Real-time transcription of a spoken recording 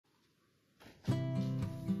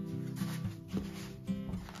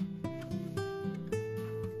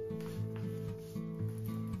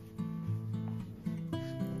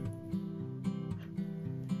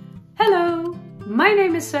My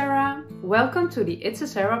name is Sarah. Welcome to the It's a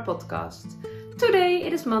Sarah podcast. Today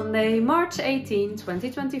it is Monday, March 18,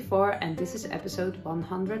 2024, and this is episode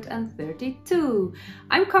 132.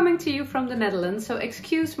 I'm coming to you from the Netherlands, so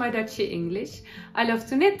excuse my Dutchy English. I love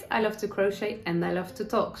to knit, I love to crochet, and I love to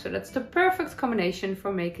talk, so that's the perfect combination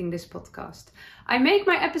for making this podcast. I make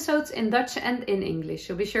my episodes in Dutch and in English,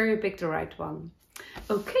 so be sure you pick the right one.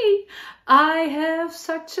 Okay, I have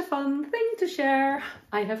such a fun thing to share.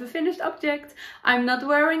 I have a finished object. I'm not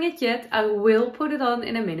wearing it yet. I will put it on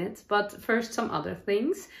in a minute, but first some other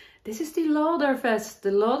things. This is the Lauder vest.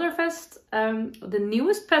 The Lauder vest, the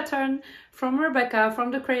newest pattern from Rebecca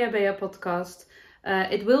from the Crochet podcast.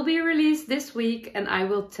 It will be released this week and I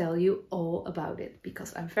will tell you all about it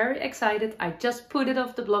because I'm very excited. I just put it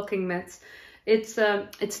off the blocking mat. It's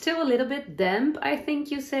still a little bit damp, I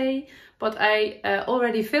think you say, but I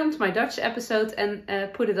already filmed my Dutch episode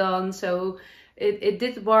and put it on, so it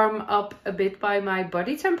did warm up a bit by my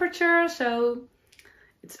body temperature, so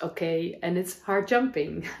it's okay, and it's hard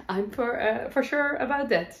jumping. I'm for sure about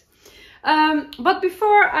that. But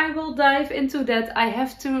before I will dive into that, I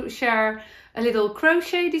have to share a little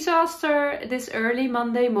crochet disaster this early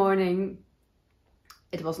Monday morning.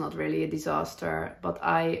 It was not really a disaster, but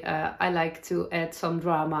I like to add some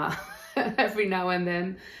drama every now and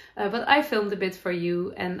then. But I filmed a bit for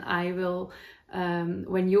you, and I will,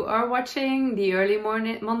 when you are watching the early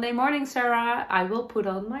Monday morning, Sarah, I will put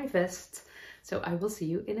on my vest. So I will see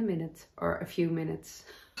you in a minute or a few minutes.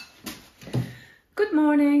 Good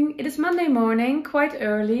morning. It is Monday morning, quite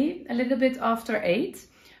early, a little bit after 8.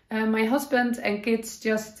 My husband and kids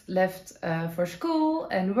just left for school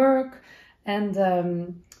and work. And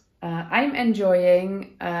I'm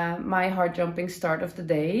enjoying my hard jumping start of the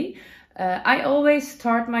day. I always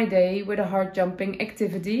start my day with a hard jumping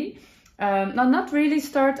activity. Not really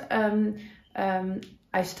start.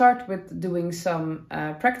 I start with doing some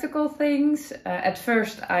practical things. At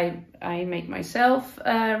first I make myself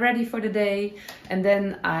ready for the day, and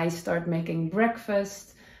then I start making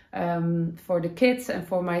breakfast for the kids and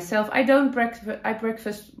for myself. I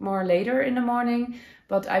breakfast more later in the morning.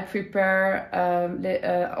 But I prepare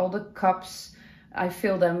all the cups, I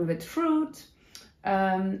fill them with fruit,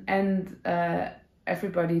 and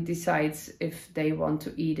everybody decides if they want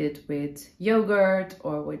to eat it with yogurt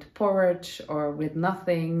or with porridge or with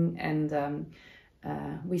nothing. And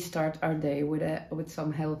we start our day with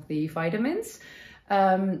some healthy vitamins.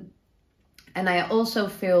 And I also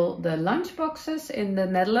fill the lunch boxes in the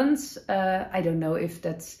Netherlands. I don't know if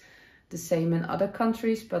that's the same in other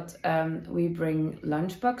countries, but we bring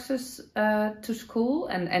lunch boxes to school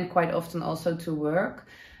and quite often also to work.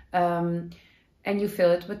 And you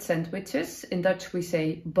fill it with sandwiches. In Dutch we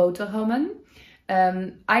say boterhammen.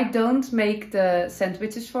 I don't make the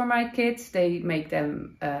sandwiches for my kids. They make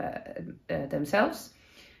them themselves.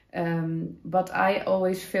 But I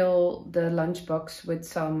always fill the lunchbox with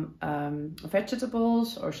some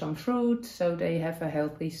vegetables or some fruit, so they have a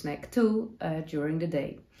healthy snack too during the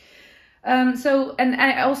day. And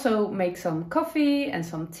I also make some coffee and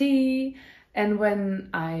some tea. And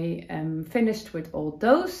when I am finished with all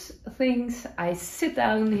those things, I sit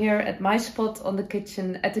down here at my spot on the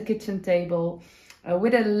kitchen table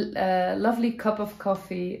with a lovely cup of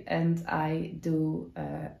coffee, and I do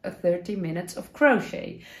 30 minutes of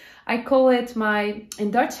crochet. I call it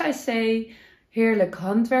in Dutch I say, heerlijk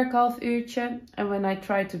handwerk half uurtje. And when I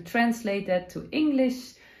try to translate that to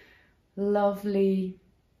English, lovely,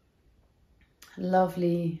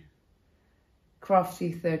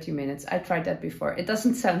 crafty 30 minutes. I tried that before. It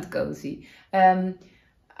doesn't sound cozy.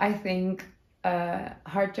 I think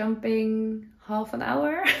hard jumping half an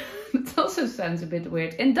hour. It also sounds a bit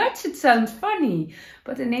weird. In Dutch it sounds funny,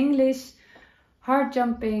 but in English, hard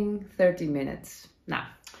jumping 30 minutes. Now,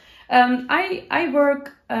 I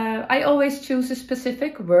work, I always choose a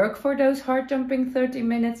specific work for those hard jumping 30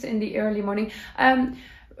 minutes in the early morning.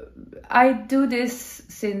 I do this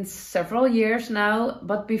since several years now,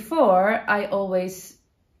 but before I always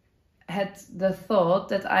had the thought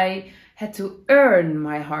that I had to earn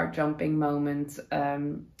my hard jumping moment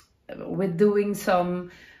with doing some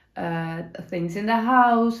things in the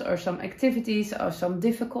house or some activities or some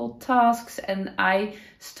difficult tasks, and I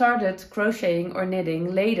started crocheting or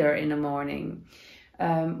knitting later in the morning.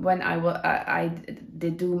 When I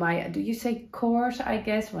did do my, do you say chores, I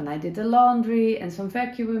guess, when I did the laundry and some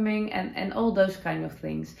vacuuming and all those kind of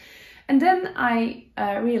things. And then I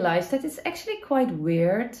realized that it's actually quite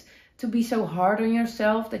weird to be so hard on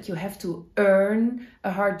yourself that you have to earn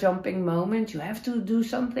a hard jumping moment. You have to do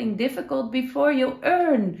something difficult before you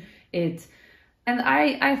earn it. And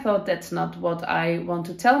I thought that's not what I want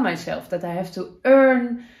to tell myself, that I have to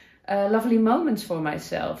earn lovely moments for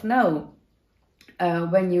myself. No.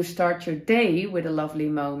 When you start your day with a lovely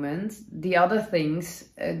moment, the other things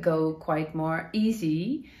go quite more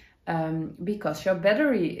easy because your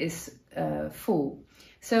battery is full.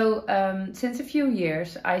 So since a few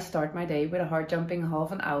years, I start my day with a hard jumping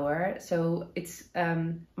half an hour. So it's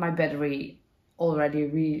my battery already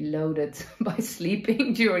reloaded by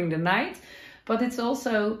sleeping during the night, but it's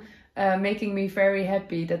also making me very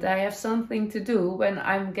happy that I have something to do when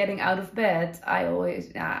I'm getting out of bed. I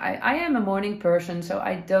am a morning person, so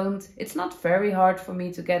it's not very hard for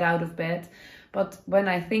me to get out of bed. But when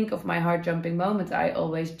I think of my heart jumping moment, I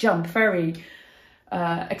always jump very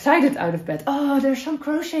excited out of bed. Oh, there's some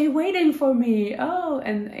crochet waiting for me. Oh,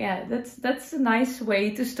 and yeah, that's a nice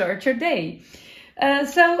way to start your day.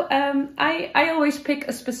 So I always pick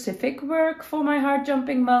a specific work for my heart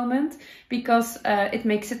jumping moment because it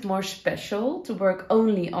makes it more special to work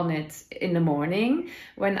only on it in the morning.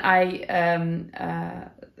 When I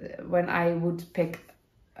would pick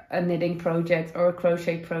a knitting project or a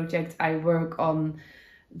crochet project I work on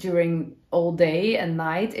during all day and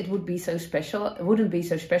night, it would be so special. It wouldn't be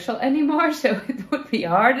so special anymore, so it would be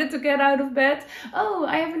harder to get out of bed. Oh,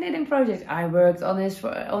 I have a knitting project. I worked on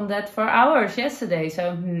that for hours yesterday.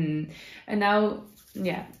 So and now,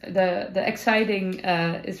 yeah, the exciting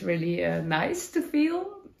is really nice to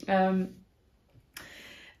feel. And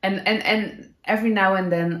every now and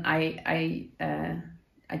then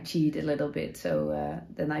I cheat a little bit, so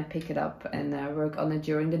then I pick it up and work on it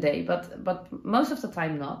during the day, but most of the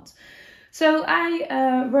time not. So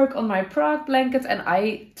I work on my Prague blanket, and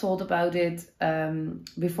I told about it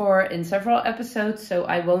before in several episodes, so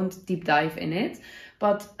I won't deep dive in it.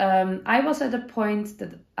 But I was at a point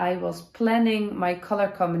that I was planning my color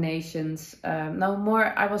combinations.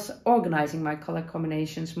 I was organizing my color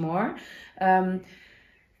combinations more.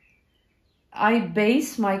 I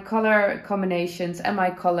base my color combinations and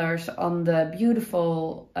my colors on the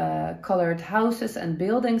beautiful colored houses and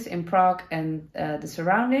buildings in Prague and the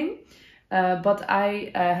surrounding. But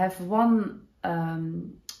I have one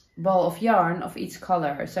ball of yarn of each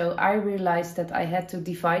color. So I realized that I had to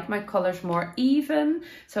divide my colors more even,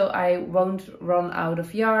 so I won't run out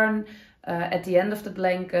of yarn at the end of the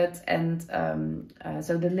blanket. And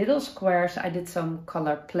so the little squares, I did some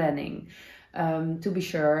color planning. To be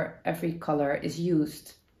sure every color is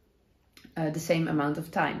used the same amount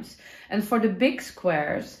of times. And for the big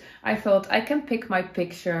squares, I thought I can pick my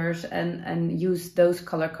pictures and use those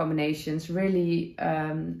color combinations really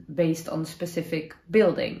based on specific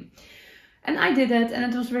building. And I did it,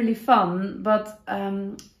 and it was really fun, but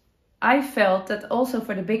I felt that also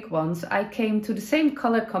for the big ones, I came to the same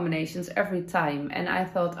color combinations every time. And I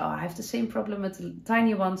thought, oh, I have the same problem with the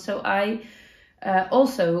tiny ones, so I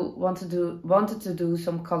also wanted to do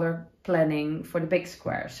some color planning for the big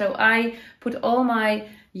square. So I put all my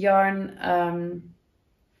yarn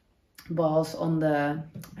balls on the,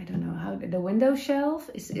 I don't know how, the window shelf.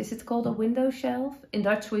 Is it called a window shelf? In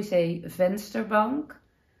Dutch we say vensterbank.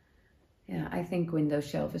 Yeah, I think window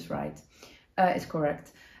shelf is right. It's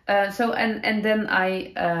correct. So and then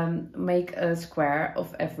I make a square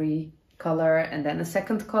of every color, and then a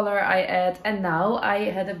second color I add, and now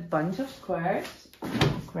I had a bunch of squares.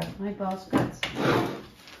 I'll grab my basket.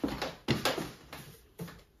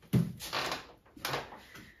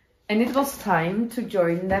 And it was time to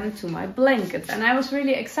join them to my blanket, and I was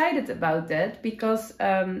really excited about that because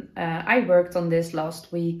I worked on this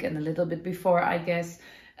last week and a little bit before, I guess.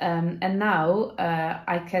 And now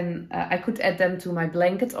I could add them to my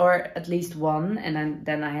blanket, or at least one, and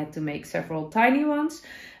then I had to make several tiny ones.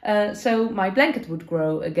 So my blanket would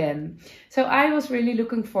grow again. So I was really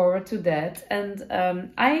looking forward to that, and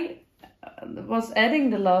I was adding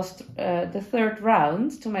the third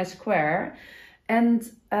round to my square, and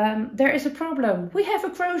there is a problem. We have a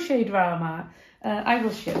crochet drama. I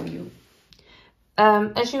will show you.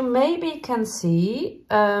 As you maybe can see,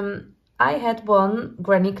 I had one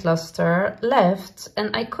granny cluster left,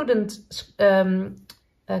 and I couldn't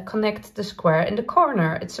connect the square in the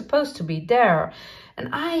corner. It's supposed to be there. And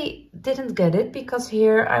I didn't get it because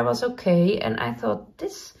here I was okay, and I thought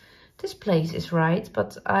this place is right,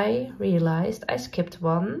 but I realized I skipped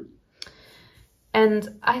one.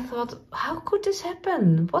 And I thought, how could this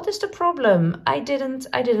happen? What is the problem? I didn't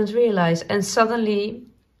realize, and suddenly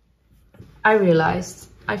I realized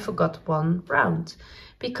I forgot one round.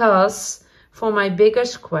 Because for my bigger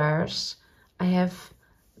squares, I have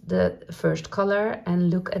the first color, and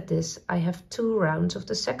look at this, I have 2 rounds of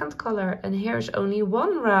the second color, and here's only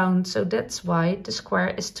 1 round, so that's why the square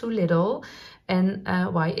is too little and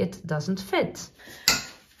why it doesn't fit.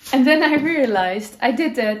 And then I realized I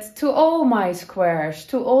did that to all my squares,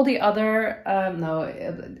 to all the other, no,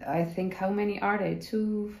 I think, how many are they?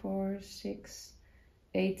 2, 4, 6,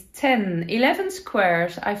 8, 10, 11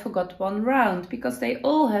 squares. I forgot one round because they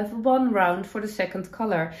all have one round for the second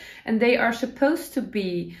color. And they are supposed to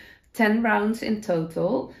be 10 rounds in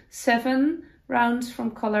total, 7 rounds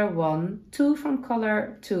from color 1, 2 from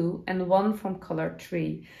color 2, and 1 from color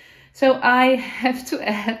 3. So I have to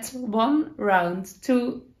add 1 round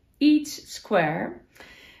to each square,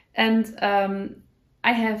 and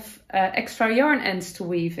I have extra yarn ends to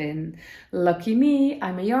weave in. Lucky me,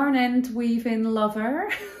 I'm a yarn end weave-in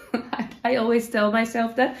lover. I always tell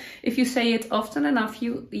myself that if you say it often enough,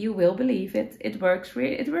 you will believe it. It works.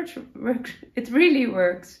 It really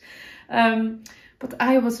works. But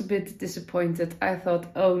I was a bit disappointed. I thought,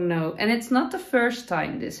 oh no. And it's not the first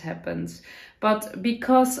time this happens. But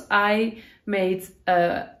because I made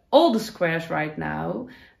all the squares right now,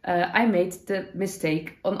 I made the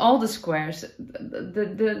mistake on all the squares.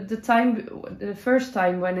 The first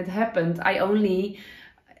time when it happened, I only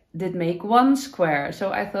did make 1 square.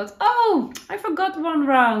 So I thought, oh, I forgot 1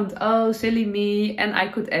 round. Oh, silly me. And I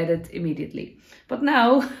could add it immediately. But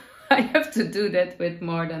now I have to do that with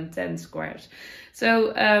more than 10 squares.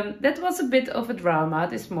 So that was a bit of a drama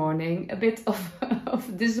this morning, a bit of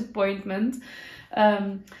disappointment.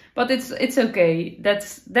 But it's okay.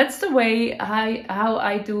 That's the way how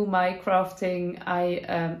I do my crafting.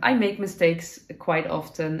 I make mistakes quite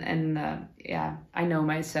often, and yeah, I know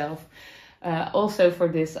myself. Also for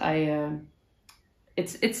this,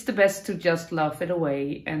 it's the best to just laugh it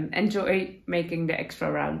away and enjoy making the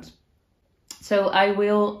extra round. So I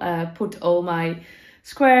will put all my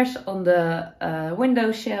squares on the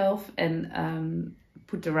window shelf and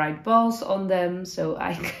put the right balls on them, so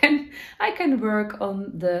I can work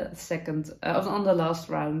on the on the last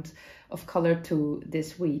round of color 2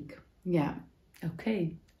 this week. Yeah,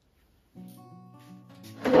 okay.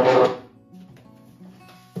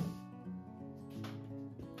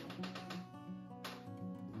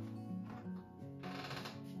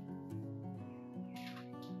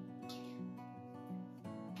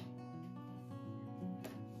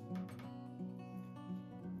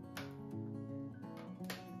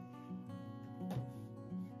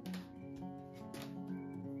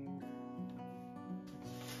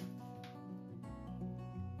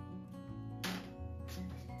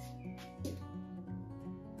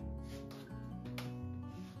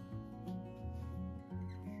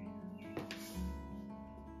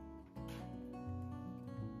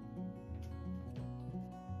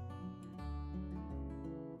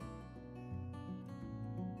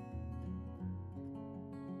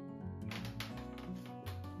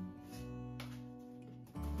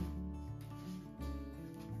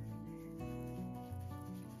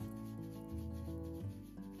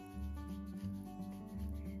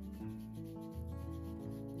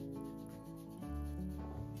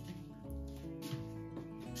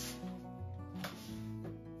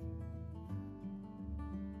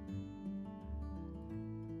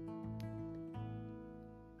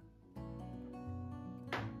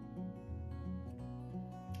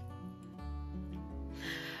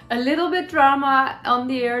 A little bit drama on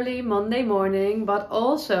the early Monday morning, but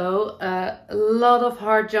also a lot of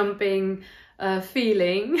heart jumping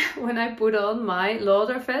feeling when I put on my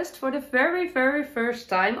Lauder vest for the very first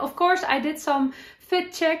time. Of course, I did some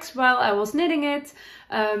fit checks while I was knitting it,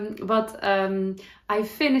 but I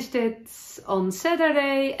finished it on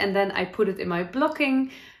Saturday, and then I put it in my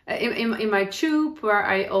blocking in my tube where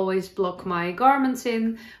I always block my garments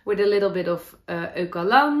in, with a little bit of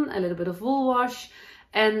eucalan, a little bit of wool wash.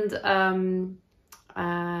 And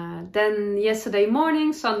then yesterday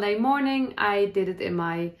morning, Sunday morning, I did it in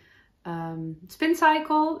my spin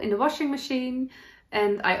cycle in the washing machine.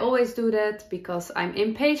 And I always do that because I'm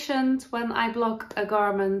impatient when I block a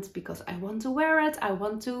garment, because I want to wear it, I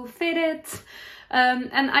want to fit it.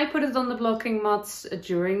 And I put it on the blocking mats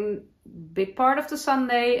during big part of the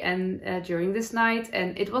Sunday and during this night.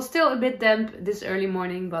 And it was still a bit damp this early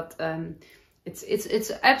morning, but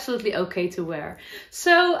it's absolutely okay to wear.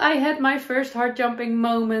 So I had my first heart jumping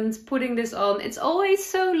moment putting this on. It's always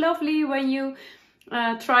so lovely when you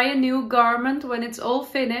try a new garment when it's all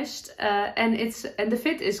finished and the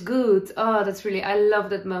fit is good. Oh, that's really, I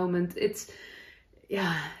love that moment. It's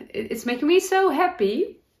making me so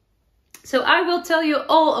happy. So I will tell you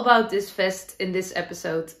all about this vest in this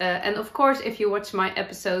episode. And of course, if you watch my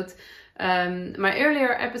episode, my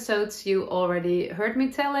earlier episodes, you already heard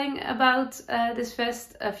me telling about this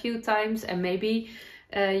vest a few times, and maybe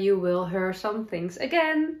you will hear some things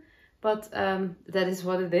again, but that is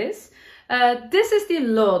what it is. This is the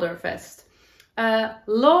Lauder vest.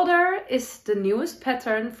 Lauder is the newest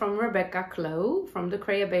pattern from Rebecca Clow from the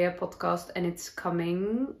Crafty podcast, and it's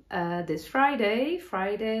coming this Friday,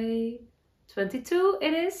 Friday 22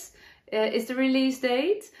 it is the release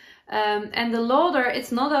date. And the Lauder,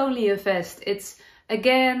 it's not only a vest, it's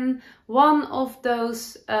again one of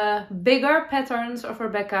those bigger patterns of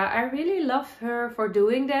Rebecca. I really love her for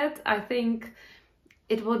doing that. I think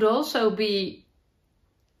it would also be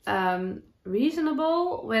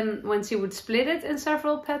reasonable when she would split it in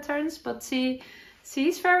several patterns, but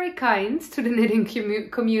she's very kind to the knitting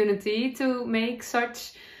community to make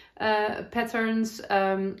such patterns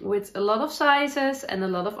with a lot of sizes and a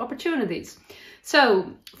lot of opportunities.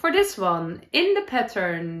 So for this one, in the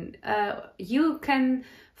pattern, you can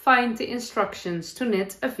find the instructions to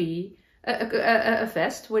knit a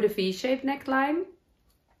vest with a V-shaped neckline,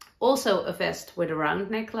 also a vest with a round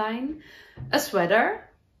neckline, a sweater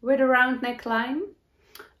with a round neckline,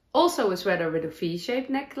 also a sweater with a V-shaped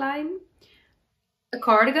neckline, a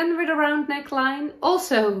cardigan with a round neckline,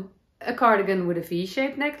 also a cardigan with a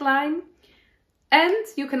V-shaped neckline. And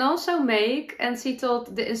you can also make, and she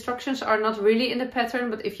told the instructions are not really in the pattern,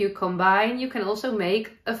 but if you combine, you can also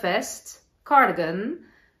make a vest cardigan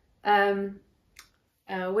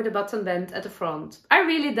with a button band at the front. I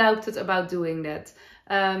really doubted about doing that.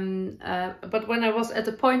 But when I was at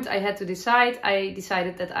the point I had to decide, I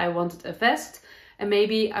decided that I wanted a vest, and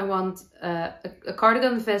maybe I want a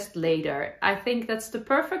cardigan vest later. I think that's the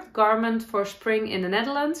perfect garment for spring in the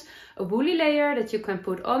Netherlands. A woolly layer that you can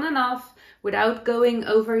put on and off without going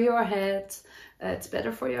over your head. It's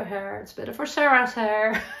better for your hair, it's better for Sarah's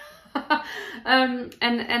hair.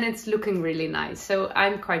 And it's looking really nice. So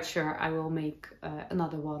I'm quite sure I will make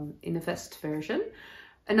another one in a vest version.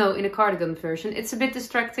 No, in a cardigan version. It's a bit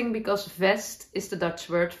distracting because vest is the Dutch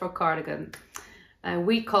word for cardigan.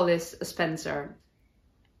 We call this a spencer.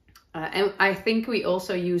 And I think we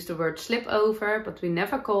also use the word slip over, but we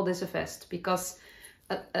never call this a vest because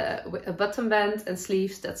a button band and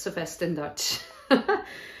sleeves, that's a vest in Dutch.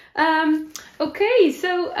 Okay,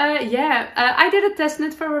 so I did a test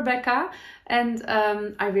knit for Rebecca, and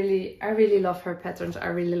I really love her patterns. I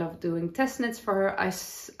really love doing test knits for her.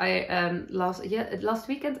 Last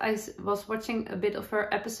weekend I was watching a bit of her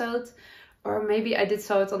episode, or maybe I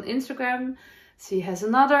saw it on Instagram. She has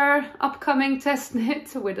another upcoming test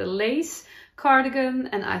knit with a lace cardigan,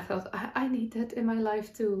 and I thought I need that in my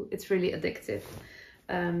life too. It's really addictive.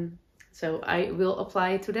 So I will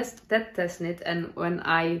apply to that test knit, and when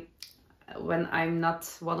I'm not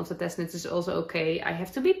one of the test knits is also okay. I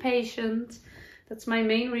have to be patient. That's my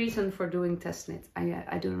main reason for doing test knit.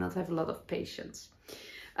 I do not have a lot of patience.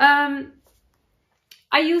 I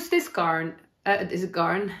use this garn.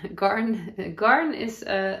 Garn is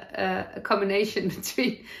a combination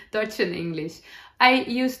between Dutch and English. I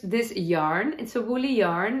used this yarn. It's a woolly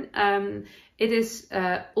yarn. It is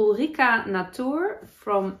Ulrika Natur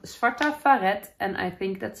from Svarta Faret, and I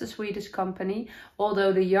think that's a Swedish company.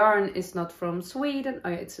 Although the yarn is not from Sweden. Oh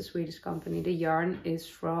yeah, it's a Swedish company. The yarn is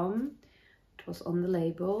from, it was on the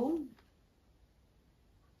label,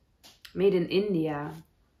 made in India.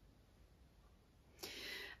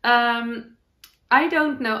 I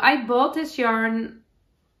don't know. I bought this yarn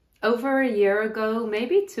over a year ago,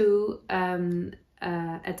 maybe two,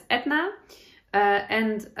 at Etna.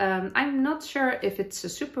 I'm not sure if it's a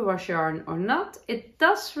superwash yarn or not. It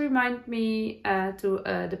does remind me to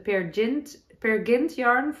the Peer Gynt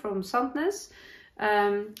yarn from Sandnes.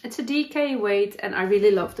 It's a DK weight, and I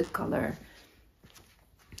really love the color.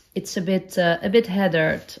 It's a bit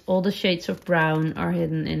heathered. All the shades of brown are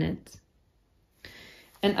hidden in it.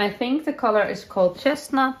 And I think the color is called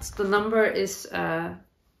Chestnut. The number is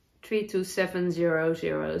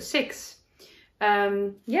 327006.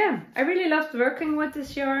 Yeah, I really loved working with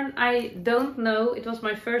this yarn. I don't know, it was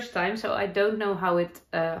my first time, so I don't know how it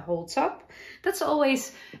holds up. That's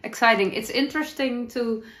always exciting. It's interesting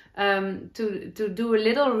to do a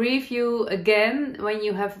little review again when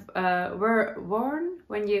you have worn,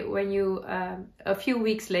 when you a few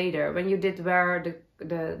weeks later, when you did wear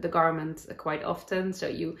the garment quite often, so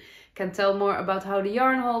you can tell more about how the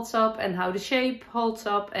yarn holds up and how the shape holds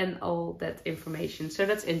up and all that information. So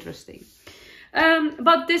that's interesting.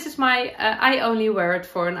 But this is my, I only wear it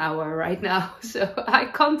for an hour right now, so I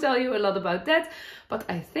can't tell you a lot about that, but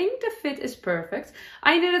I think the fit is perfect.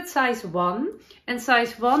 I knitted size 1, and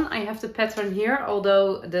size 1 I have the pattern here,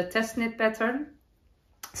 although the test knit pattern,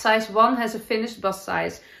 size 1 has a finished bust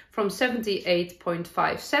size from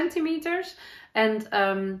 78.5 centimeters, and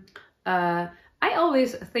I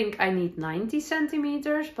always think I need 90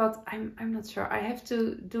 centimeters, but I'm not sure. I have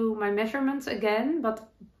to do my measurements again, but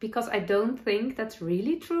because I don't think that's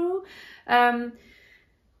really true.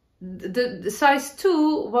 The size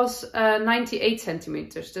 2 was 98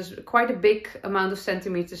 centimeters. There's quite a big amount of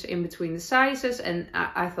centimeters in between the sizes, and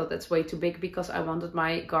I thought that's way too big because I wanted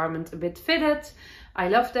my garment a bit fitted. I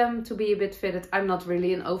love them to be a bit fitted. I'm not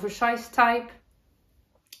really an oversized type.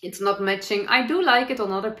 It's not matching. I do like it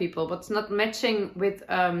on other people, but it's not matching with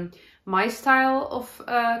my style of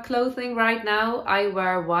clothing right now. I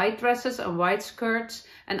wear white dresses and white skirts,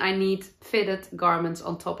 and I need fitted garments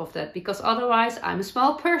on top of that, because otherwise I'm a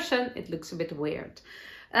small person. It looks a bit weird.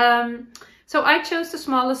 So I chose the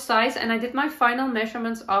smallest size, and I did my final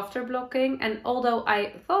measurements after blocking. And although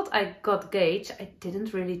I thought I got gauge, I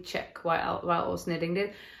didn't really check while I was knitting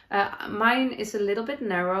it. Mine is a little bit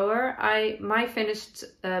narrower. My finished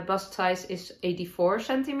bust size is 84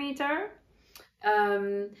 centimeter.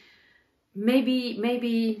 Maybe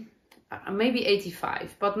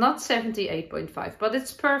 85, but not 78.5. But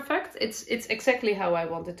it's perfect. It's exactly how I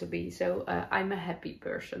want it to be. So I'm a happy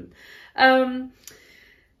person.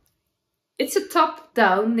 It's a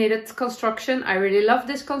top-down knitted construction. I really love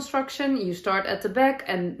this construction. You start at the back,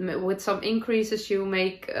 and with some increases you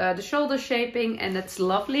make the shoulder shaping, and it's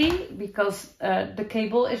lovely because the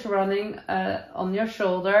cable is running on your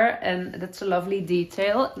shoulder, and that's a lovely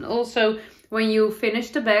detail. And also when you finish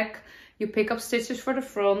the back, you pick up stitches for the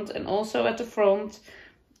front, and also at the front,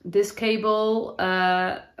 this cable,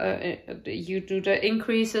 you do the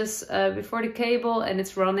increases before the cable, and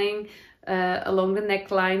it's running along the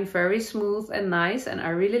neckline, very smooth and nice, and I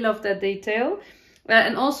really love that detail.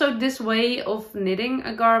 And also this way of knitting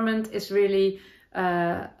a garment is really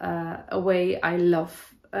a way I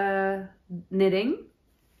love knitting.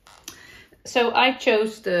 So I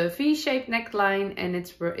chose the V-shaped neckline, and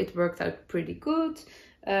it worked out pretty good.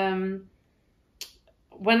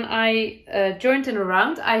 When I joined in a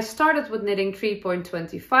round, I started with knitting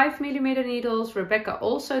 3.25mm needles. Rebecca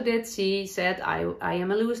also did. She said I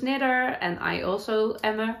am a loose knitter, and I also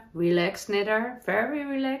am a relaxed knitter, very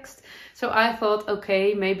relaxed. So I thought,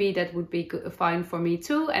 okay, maybe that would be fine for me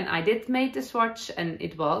too. And I did make the swatch, and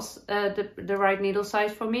it was the right needle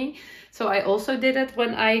size for me. So I also did it.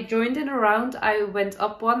 When I joined in a round, I went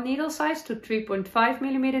up 1 needle size to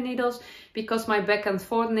 3.5mm needles, because my back and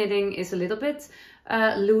forth knitting is a little bit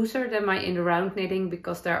looser than my in the round knitting,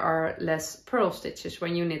 because there are less purl stitches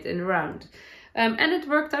when you knit in the round. And it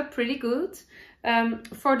worked out pretty good.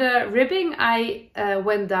 For the ribbing, I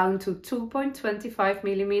went down to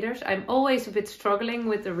 2.25mm. I'm always a bit struggling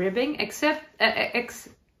with the ribbing,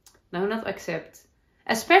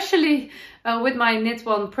 especially with my knit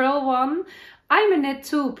 1 purl 1. I'm a knit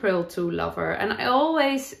 2 purl 2 lover, and I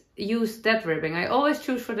always use that ribbing. I always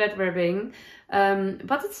choose for that ribbing.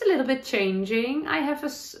 But it's a little bit changing. I have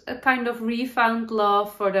a kind of refound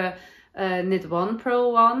love for the knit 1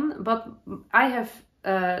 purl 1, but I have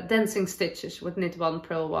dancing stitches with knit 1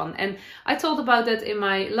 purl 1, and I told about that in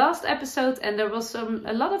my last episode, and there was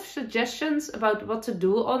a lot of suggestions about what to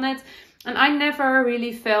do on it, and I never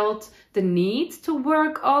really felt the need to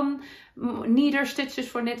work on neither stitches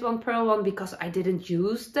for knit 1 purl 1, because I didn't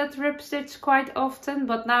use that rib stitch quite often.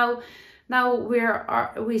 But now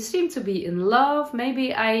we seem to be in love.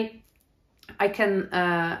 Maybe I can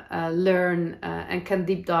learn and can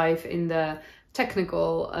deep dive in the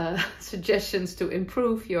technical suggestions to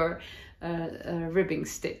improve your ribbing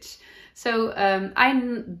stitch. So I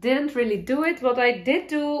didn't really do it. What I did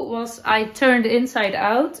do was I turned inside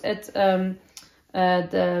out at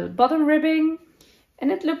the bottom ribbing,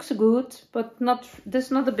 and it looks good, but there's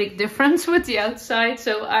not a big difference with the outside,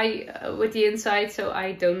 so with the inside, so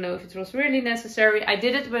I don't know if it was really necessary. I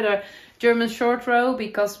did it with a German short row,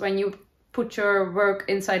 because when you put your work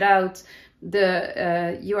inside out,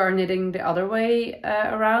 you are knitting the other way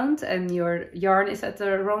around, and your yarn is at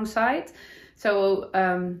the wrong side. So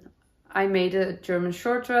I made a German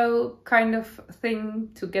short row kind of thing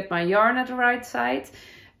to get my yarn at the right side.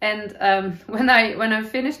 And when I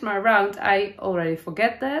finished my round, I already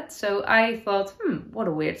forget that. So I thought, what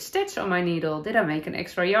a weird stitch on my needle. Did I make an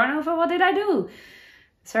extra yarn over? What did I do?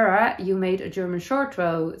 Sarah, you made a German short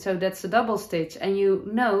row, so that's a double stitch. And you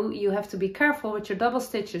know you have to be careful with your double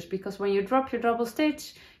stitches, because when you drop your double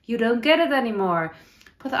stitch, you don't get it anymore.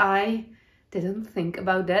 But I didn't think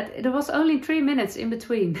about that. There was only 3 minutes in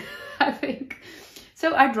between, I think.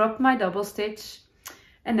 So I dropped my double stitch.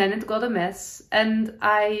 And then it got a mess, and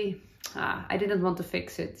I didn't want to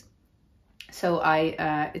fix it. So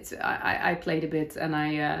I played a bit, and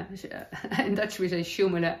in Dutch we say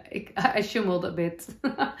sjoemelen. I sjoemeled a bit.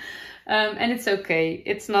 And it's okay.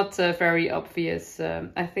 It's not very obvious.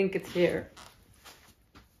 I think it's here.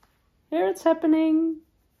 Here it's happening.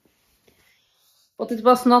 But it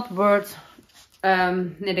was not worth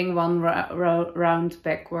knitting one round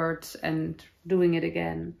backwards and doing it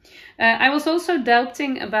again. I was also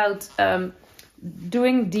doubting about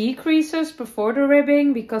doing decreases before the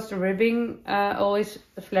ribbing, because the ribbing always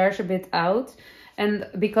flares a bit out. And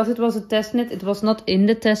because it was a test knit, it was not in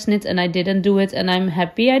the test knit, and I didn't do it. And I'm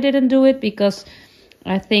happy I didn't do it, because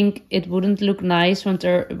I think it wouldn't look nice when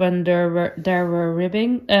there were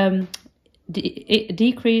ribbing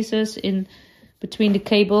decreases in between the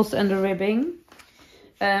cables and the ribbing.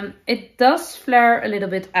 It does flare a little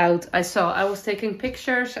bit out. I was taking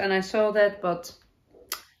pictures and I saw that, but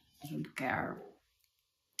I don't care.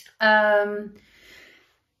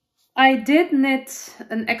 I did knit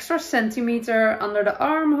an extra centimeter under the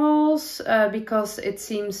armholes because it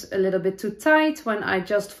seems a little bit too tight when I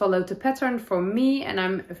just followed the pattern for me, and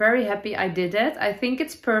I'm very happy I did it. I think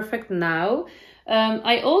it's perfect now.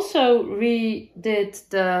 I also redid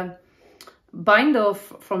the bind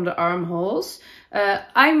off from the armholes.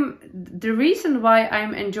 The reason why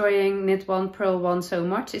I'm enjoying Knit One Purl One so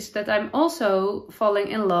much is that I'm also falling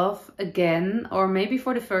in love again, or maybe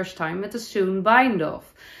for the first time, with the sewn bind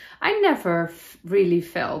off. I never really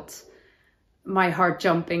felt my heart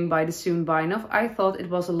jumping by the sewn bind off. I thought it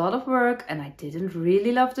was a lot of work and I didn't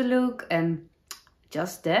really love the look and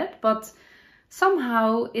just that, but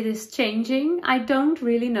somehow it is changing. I don't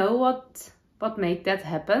really know what made that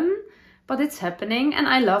happen. But it's happening and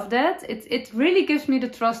I love that. It really gives me the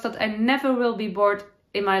trust that I never will be bored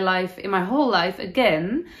in my life, in my whole life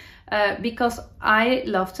again. Because I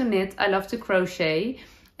love to knit, I love to crochet.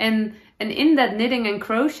 And in that knitting and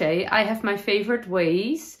crochet, I have my favorite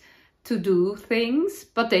ways to do things,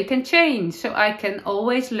 but they can change. So I can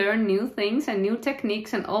always learn new things and new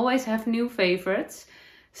techniques and always have new favorites.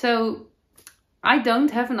 So I don't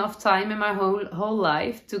have enough time in my whole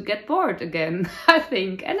life to get bored again, I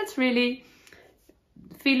think. And it's really,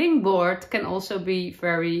 feeling bored can also be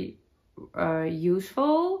very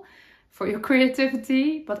useful for your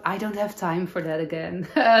creativity, but I don't have time for that again.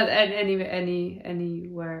 And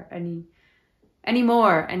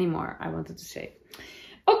anymore, I wanted to say.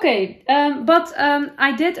 Okay, but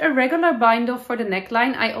I did a regular bind off for the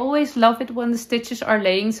neckline. I always love it when the stitches are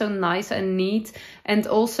laying so nice and neat. And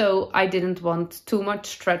also I didn't want too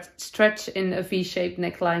much stretch in a V-shaped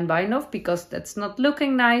neckline bind off, because that's not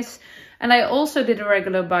looking nice. And I also did a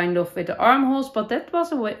regular bind off with the armholes, but that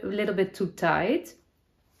was a little bit too tight.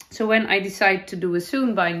 So when I decided to do a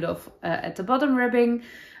sewn bind off at the bottom ribbing,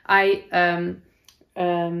 I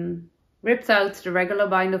ripped out the regular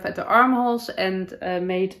bind off at the armholes and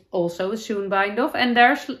made also a sewn bind off, and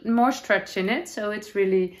there's more stretch in it, so it's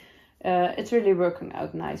really working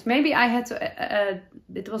out nice. Maybe I had to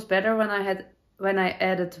it was better when I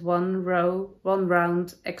added one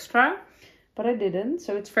round extra, but I didn't.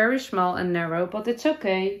 So it's very small and narrow, but it's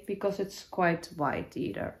okay because it's quite wide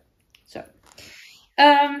either. So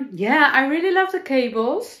yeah, I really love the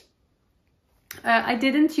cables. I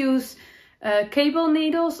didn't use cable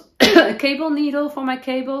needles, a cable needle for my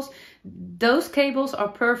cables. Those cables are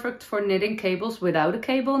perfect for knitting cables without a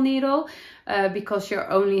cable needle, because you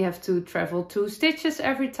only have to travel 2 stitches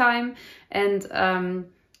every time. And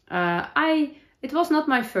it was not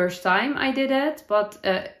my first time I did it, but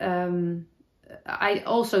I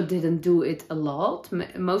also didn't do it a lot.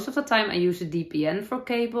 Most of the time I use a DPN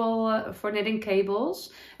for knitting cables,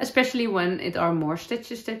 especially when it are more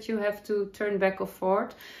stitches that you have to turn back or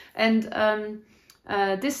forth. And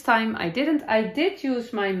this time I didn't. I did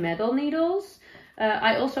use my metal needles.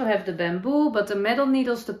 I also have the bamboo, but the metal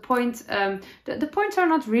needles, the points are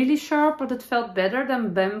not really sharp, but it felt better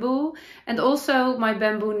than bamboo. And also my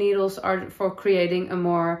bamboo needles are for creating a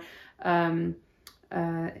more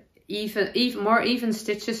even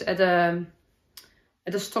stitches at a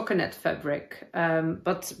stockinette fabric.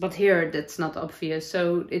 But here that's not obvious,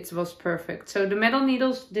 so it was perfect. So the metal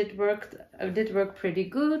needles did work pretty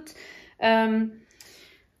good.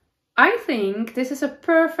 I think this is a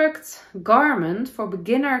perfect garment for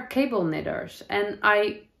beginner cable knitters, and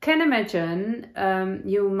I can imagine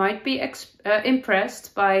you might be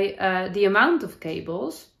impressed by the amount of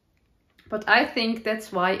cables, but I think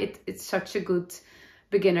that's why it's such a good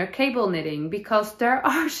beginner cable knitting, because there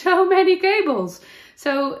are so many cables.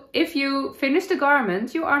 So if you finish the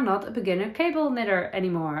garment, you are not a beginner cable knitter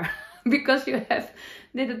anymore because you have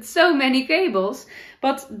knitted so many cables.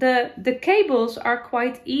 But the cables are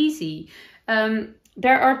quite easy.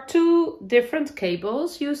 there are 2 different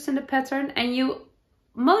cables used in the pattern, and you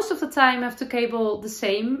most of the time have to cable the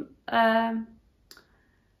same, how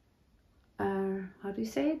do you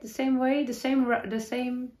say it? The same way, the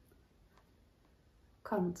same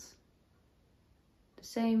kant. The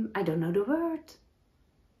same, I don't know the word.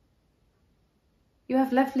 You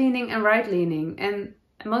have left leaning and right leaning, and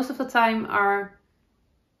most of the time are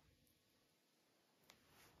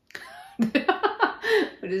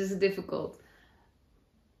this is difficult.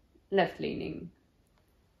 Left leaning.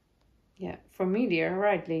 Yeah, for me they are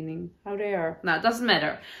right leaning. How they are? No, it doesn't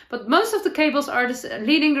matter. But most of the cables are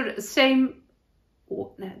leaning the same.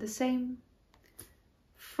 The same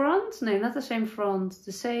front? No, not the same front.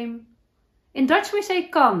 The same. In Dutch we say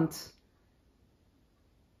kant.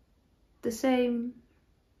 The same.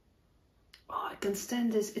 Oh, I can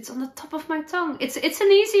stand this. It's on the top of my tongue. It's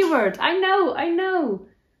an easy word. I know.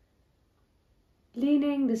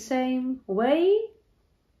 Leaning the same way.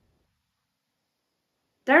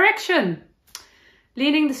 Direction.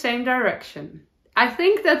 Leaning the same direction. I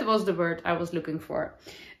think that was the word I was looking for.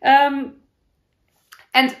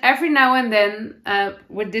 And every now and then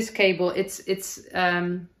with this cable, it's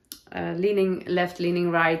leaning left,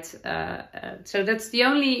 leaning right. So that's the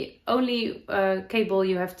only cable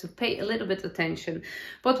you have to pay a little bit attention.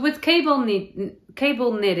 But with cable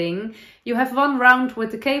knitting, you have 1 round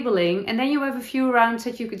with the cabling, and then you have a few rounds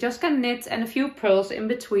that you just can knit and a few purls in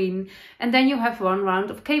between, and then you have 1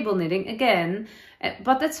 round of cable knitting again.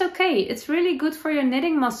 But that's okay. It's really good for your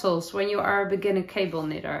knitting muscles when you are a beginner cable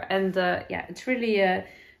knitter, and yeah, it's really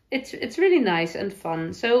it's really nice and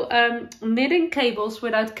fun. So knitting cables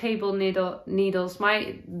without cable needles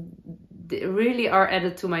really are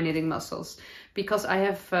added to my knitting muscles, because I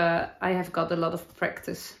have got a lot of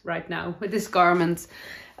practice right now with this garment.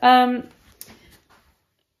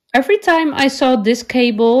 Every time I saw this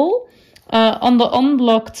cable on the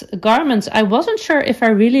unblocked garments, I wasn't sure if I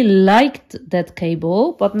really liked that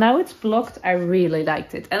cable, but now it's blocked, I really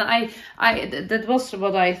liked it. And I that was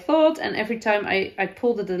what I thought, and every time I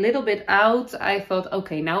pulled it a little bit out, I thought,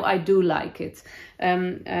 okay, now I do like it.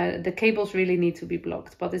 The cables really need to be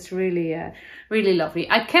blocked, but it's really really lovely.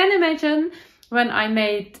 I can imagine when I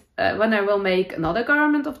will make another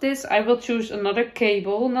garment of this, I will choose another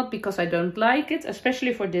cable, not because I don't like it,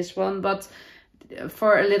 especially for this one, but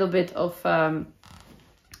for a little bit of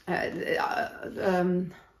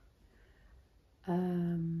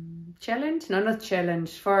challenge. No, not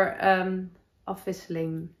challenge. For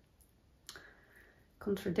whistling.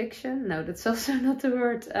 Contradiction. No, that's also not the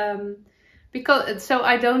word. Because so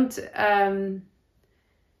I don't.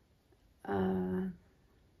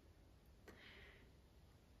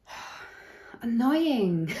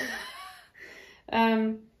 Annoying.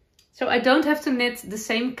 So I don't have to knit the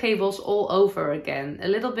same cables all over again. A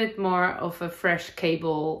little bit more of a fresh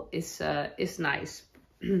cable is nice.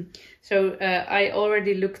 So I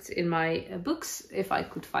already looked in my books if I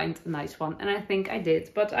could find a nice one, and I think I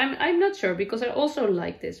did, but I'm not sure, because I also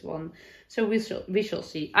like this one. So we shall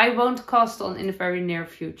see. I won't cast on in the very near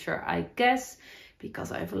future, I guess,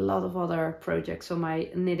 because I have a lot of other projects on my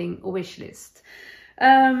knitting wish list.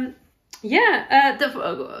 Yeah,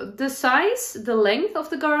 the size, the length of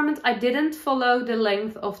the garment, I didn't follow the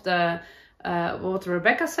length of the what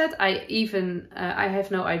Rebecca said. I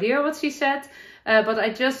have no idea what she said, but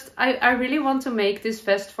I really want to make this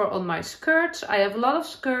vest for on my skirts. I have a lot of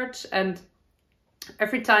skirts, and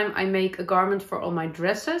every time I make a garment for all my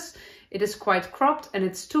dresses, it is quite cropped, and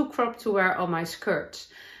it's too cropped to wear on my skirts.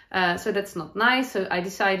 So that's not nice. So I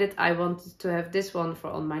decided I wanted to have this one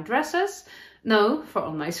for on my dresses. No, for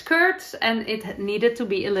on my skirts, and it needed to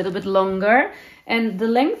be a little bit longer, and the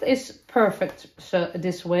length is perfect. So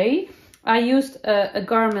this way I used a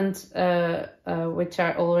garment which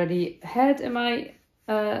I already had in my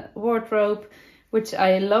wardrobe, which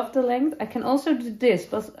I love the length. I can also do this,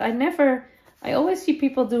 but I always see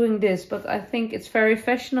people doing this, but I think it's very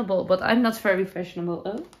fashionable, but I'm not very fashionable.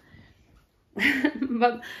 Oh.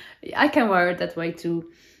 But I can wear it that way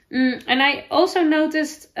too. And I also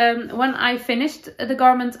noticed when I finished the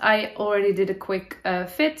garment, I already did a quick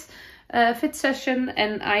fit session,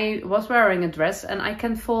 and I was wearing a dress, and I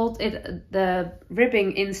can fold the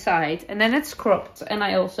ribbing inside, and then it's cropped, and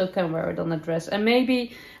I also can wear it on a dress. And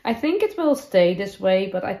maybe, I think it will stay this way,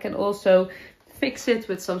 but I can also fix it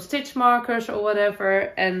with some stitch markers or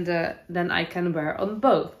whatever, and then I can wear on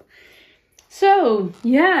both. So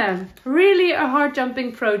yeah, really a hard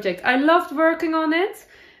jumping project. I loved working on it.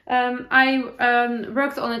 I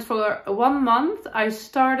worked on it for 1 month. I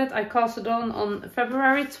cast it on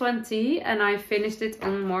February 20, and I finished it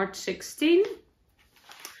on March 16.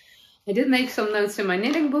 I did make some notes in my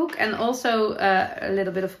knitting book and also a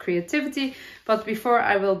little bit of creativity. But before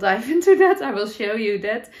I will dive into that, I will show you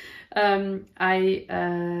that.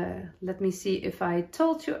 Let me see if I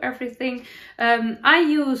told you everything. I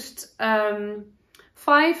used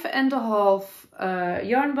 5.5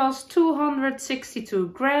 yarn balls, 262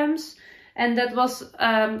 grams. And that was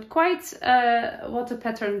quite what the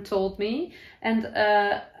pattern told me. And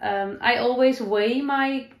I always weigh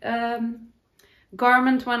my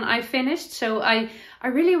garment when I finished. So I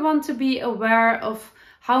really want to be aware of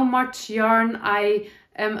how much yarn I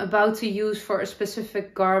am about to use for a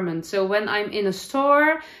specific garment. So when I'm in a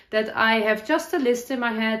store, that I have just a list in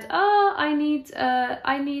my head. Oh, I need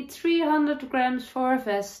 300 grams for a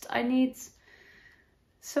vest. I need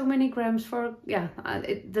so many grams for, yeah,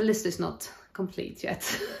 the list is not complete yet.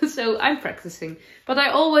 So I'm practicing, but I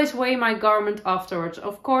always weigh my garment afterwards.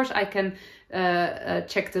 Of course, I can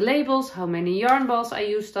check the labels, how many yarn balls I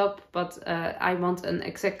used up, but I want an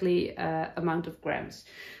exactly amount of grams.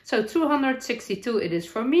 So 262 it is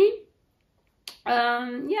for me.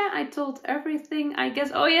 Yeah, I told everything, I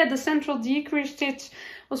guess. Oh yeah, the central decrease stitch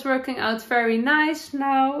was working out very nice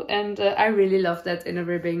now, and I really love that in a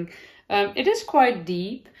ribbing. It is quite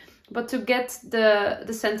deep, but to get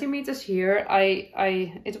the centimeters here,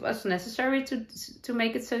 it was necessary to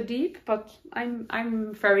make it so deep. But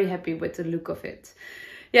I'm very happy with the look of it.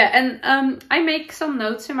 Yeah, and I make some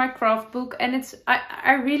notes in my craft book, and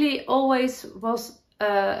I really always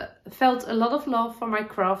felt a lot of love for my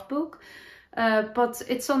craft book, but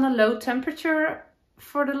it's on a low temperature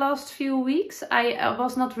for the last few weeks. I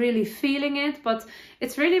was not really feeling it, but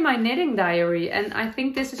it's really my knitting diary, and I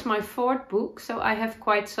think this is my 4th book, so I have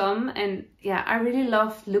quite some, and yeah, I really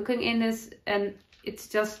love looking in this, and it's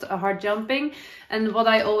just a hard jumping. And what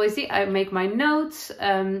I always do, I make my notes,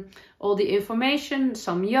 all the information,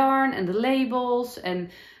 some yarn and the labels, and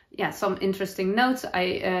yeah, some interesting notes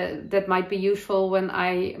that might be useful when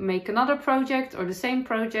I make another project or the same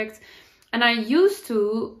project. And I used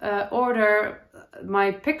to order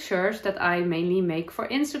my pictures that I mainly make for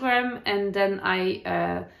Instagram, and then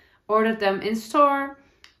I ordered them in store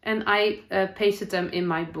and I pasted them in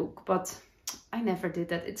my book, but I never did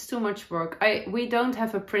that. It's too much work. We don't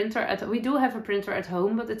have a printer we do have a printer at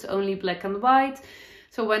home, but it's only black and white.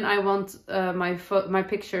 So when I want my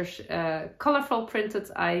pictures colorful printed,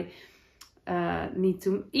 I need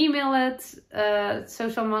to email it so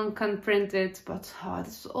someone can print it, but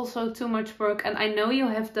it's also too much work. And I know you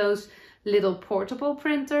have those little portable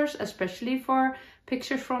printers, especially for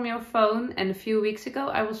pictures from your phone, and a few weeks ago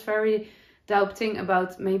I was very doubting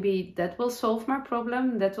about maybe that will solve my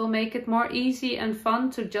problem, that will make it more easy and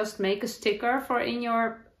fun to just make a sticker for in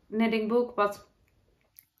your knitting book. But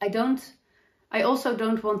I also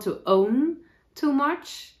don't want to own too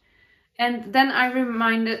much. And then I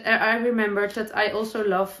remembered that I also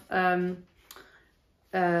love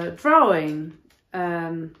drawing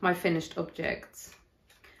my finished objects.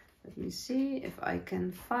 Let me see if I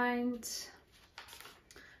can find,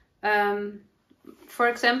 for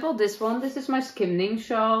example, this one. This is my skimming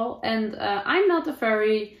shawl, and I'm not a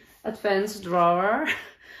very advanced drawer.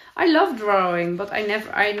 I love drawing, but I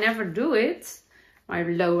never do it. My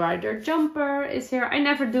lowrider jumper is here. I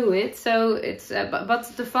never do it, so it's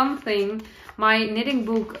but the fun thing, my knitting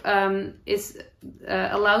book is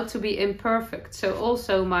allowed to be imperfect, so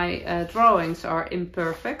also my drawings are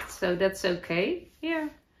imperfect, so that's okay.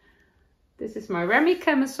 Here, this is my Remy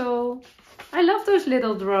camisole. I love those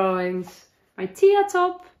little drawings. My Tia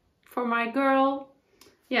top for my girl.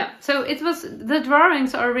 Yeah, so the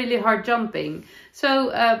drawings are really hard jumping.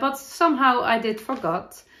 So, but somehow I did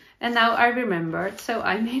forgot. And now I remembered, so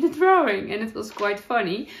I made a drawing, and it was quite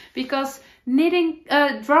funny because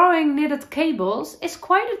drawing knitted cables is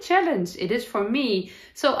quite a challenge. It is for me.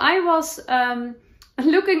 So I was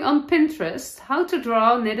looking on Pinterest how to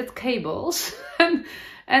draw knitted cables,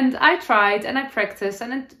 and I tried and I practiced,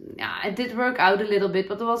 and it did work out a little bit,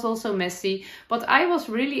 but it was also messy. But I was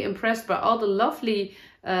really impressed by all the lovely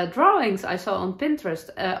drawings I saw on Pinterest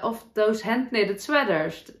of those hand knitted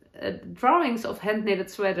sweaters. Drawings of hand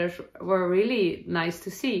knitted sweaters were really nice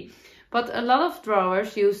to see, but a lot of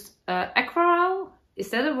drawers used aquarelle.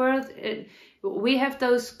 Is that a word? We have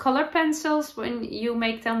those color pencils. When you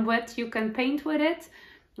make them wet, you can paint with it.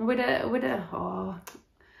 Oh,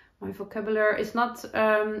 my vocabulary is not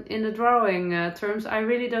in the drawing terms. I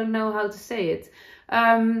really don't know how to say it.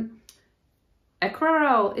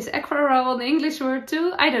 Aquarelle, is aquarelle an English word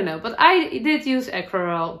too? I don't know, but I did use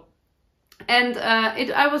aquarelle. And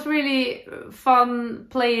I was really fun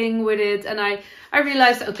playing with it, and I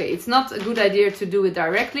realized, okay, it's not a good idea to do it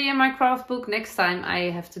directly in my craft book. Next time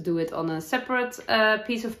I have to do it on a separate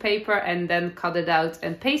piece of paper and then cut it out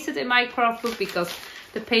and paste it in my craft book, because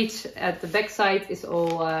the page at the back side is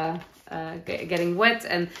all getting wet,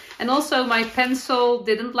 and also my pencil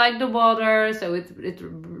didn't like the water, so it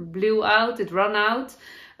blew out, it ran out.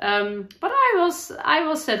 But I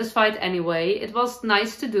was satisfied anyway. It was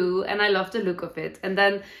nice to do, and I loved the look of it. And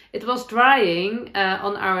then it was drying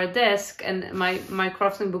on our desk, and my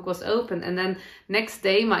crafting book was open. And then next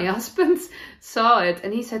day my husband saw it,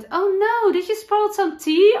 and he said, "Oh no, did you spill some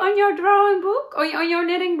tea on your drawing book, or on your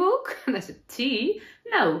knitting book?" And I said, "Tea?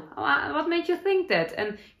 No, what made you think that?"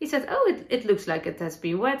 And he said, "Oh, it looks like it has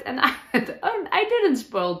been wet." And I said, "Oh, I didn't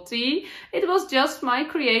spill tea. It was just my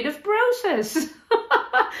creative process."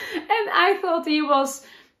 And I thought he was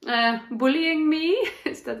bullying me.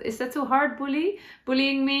 Is that too hard,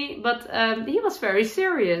 bullying me? But he was very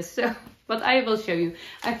serious. So, but I will show you.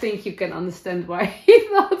 I think you can understand why he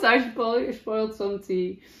thought I spoiled some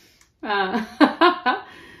tea.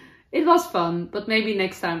 It was fun, but maybe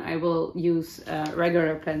next time I will use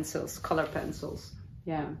regular pencils, color pencils.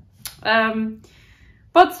 Yeah.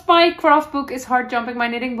 But my craft book is hard jumping. My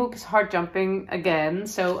knitting book is hard jumping again.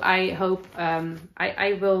 So I hope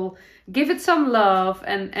I will give it some love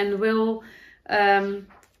and will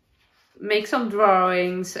make some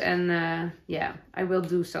drawings, and yeah, I will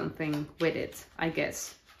do something with it, I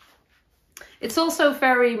guess. It's also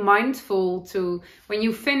very mindful to, when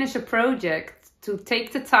you finish a project, to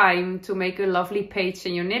take the time to make a lovely page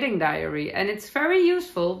in your knitting diary. And it's very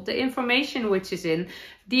useful, the information which is in.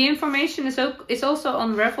 The information is also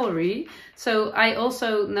on Ravelry. So I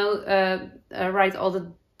also write all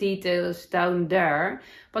the details down there.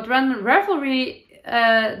 But when Ravelry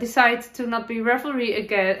decides to not be Ravelry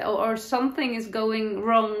again, or something is going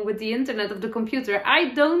wrong with the internet of the computer, I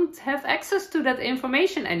don't have access to that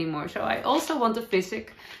information anymore. So I also want a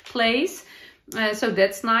physical place. So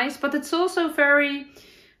that's nice, but it's also very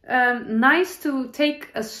nice to take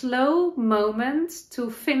a slow moment to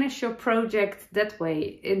finish your project that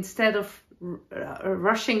way, instead of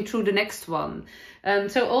rushing through the next one.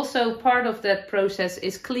 So also part of that process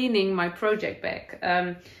is cleaning my project bag.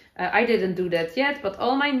 I didn't do that yet, but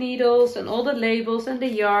all my needles and all the labels and the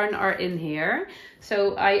yarn are in here.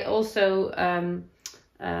 So I also,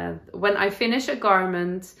 when I finish a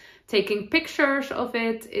garment, taking pictures of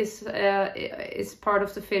it is part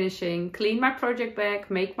of the finishing. Clean my project bag,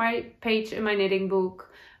 make my page in my knitting book,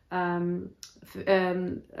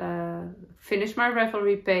 finish my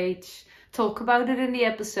Ravelry page, talk about it in the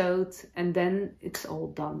episode, and then it's all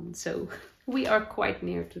done. So we are quite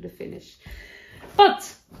near to the finish.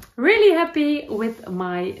 But really happy with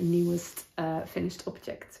my newest finished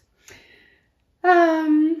object.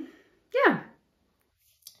 Yeah.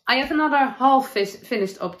 I have another half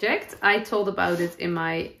finished object. I told about it in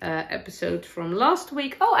my episode from last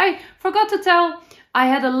week. Oh, I forgot to tell, I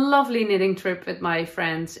had a lovely knitting trip with my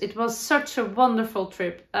friends. It was such a wonderful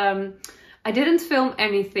trip. I didn't film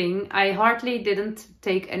anything. I hardly didn't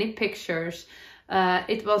take any pictures.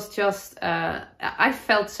 It was just, I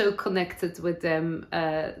felt so connected with them,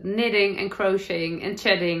 knitting and crocheting and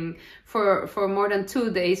chatting for more than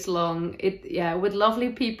 2 days long. With lovely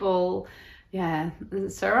people. Yeah,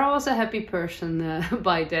 Sarah was a happy person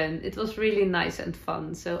by then. It was really nice and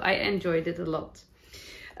fun, so I enjoyed it a lot.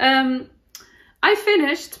 I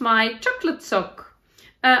finished my chocolate sock.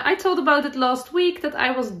 I told about it last week, that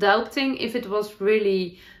I was doubting if it was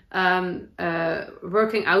really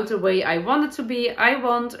working out the way I want it to be. I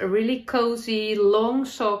want a really cozy long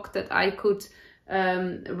sock that I could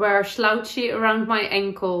wear slouchy around my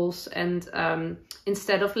ankles, and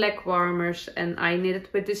instead of leg warmers. And I knitted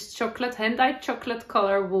with this hand-dyed chocolate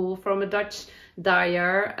color wool from a Dutch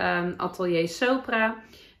dyer, Atelier Sopra.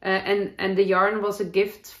 And the yarn was a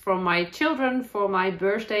gift from my children for my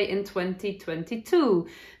birthday in 2022.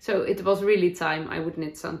 So it was really time I would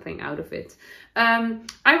knit something out of it.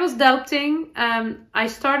 I was doubting. I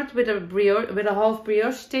started with a half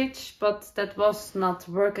brioche stitch, but that was not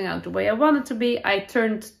working out the way I wanted to be. I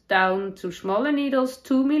turned down to smaller needles,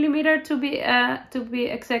 2 millimeter to be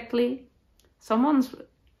exactly. Someone's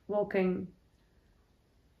walking.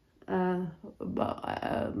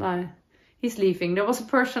 He's leaving. There was a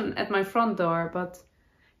person at my front door, but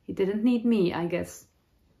he didn't need me, I guess.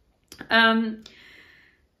 I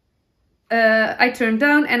turned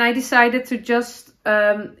down, and I decided to just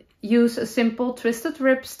use a simple twisted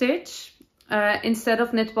rib stitch. instead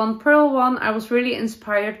of knit one, purl one, I was really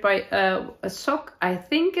inspired by a sock. I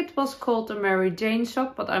think it was called the Mary Jane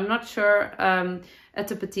sock, but I'm not sure, at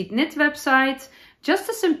the Petite Knit website. Just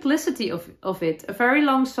the simplicity of it. A very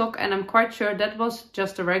long sock, and I'm quite sure that was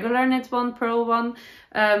just a regular knit one, purl one.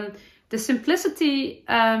 The simplicity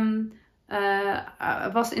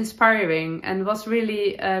was inspiring and was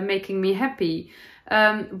really making me happy.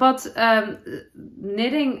 But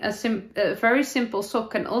knitting a very simple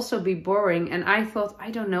sock can also be boring, and I thought,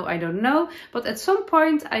 I don't know. But at some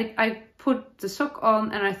point I put the sock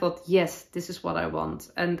on and I thought, yes, this is what I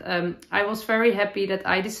want. And I was very happy that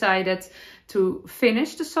I decided to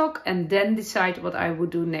finish the sock and then decide what I would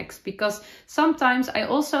do next. Because sometimes I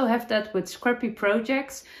also have that with scrappy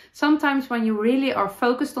projects. Sometimes when you really are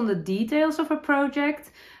focused on the details of a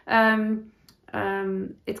project, it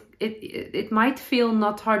might feel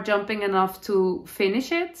not hard jumping enough to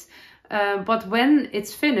finish it. But when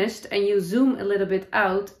it's finished and you zoom a little bit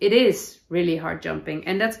out, it is really hard jumping.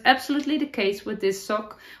 And that's absolutely the case with this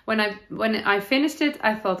sock. When I finished it,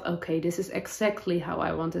 I thought, okay, this is exactly how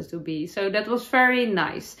I want it to be. So that was very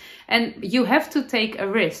nice. And you have to take a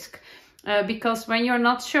risk. Because when you're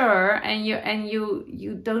not sure and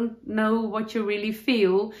you don't know what you really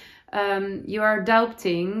feel, you are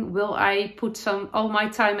doubting, will I put all my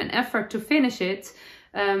time and effort to finish it?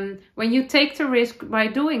 When you take the risk by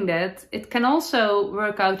doing that, it can also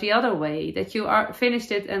work out the other way, that you are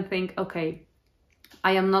finished it and think, okay,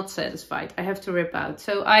 I am not satisfied, I have to rip out.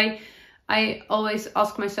 So I always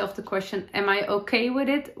ask myself the question, am I okay with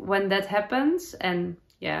it when that happens? And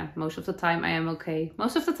yeah, most of the time I am okay.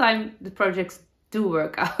 Most of the time the projects do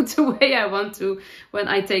work out the way I want to when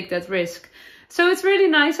I take that risk. So it's really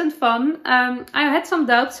nice and fun. I had some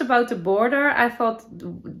doubts about the border. I thought,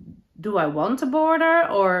 do I want a border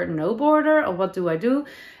or no border, or what do I do?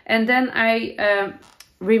 And then I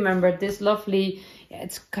remembered this lovely,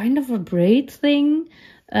 it's kind of a braid thing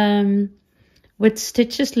with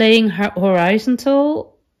stitches laying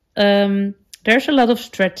horizontal. There's a lot of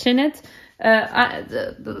stretch in it.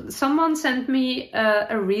 Someone sent me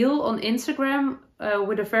a reel on Instagram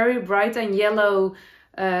with a very bright and yellow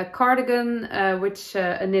cardigan, which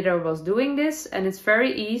a knitter was doing this, and it's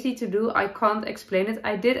very easy to do. I can't explain it.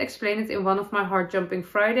 I did explain it in one of my Hard Jumping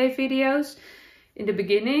Friday videos in the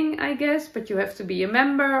beginning, I guess, but you have to be a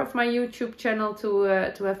member of my YouTube channel to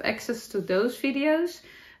have access to those videos.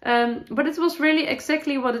 But it was really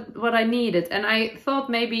exactly what I needed, and I thought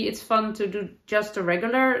maybe it's fun to do just a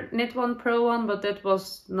regular knit one, purl one, but that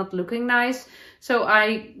was not looking nice. So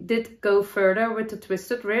I did go further with the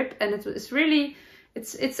twisted rib, and it's really,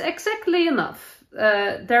 it's exactly enough.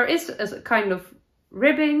 There is a kind of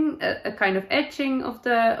ribbing, a kind of edging of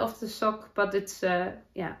the sock, but it's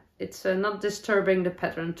it's not disturbing the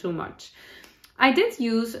pattern too much. I did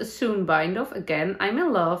use a sewn bind off. Again, I'm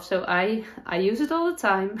in love, so I use it all the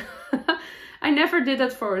time. I never did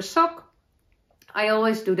that for a sock. I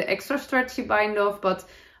always do the extra stretchy bind off, but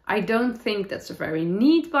I don't think that's a very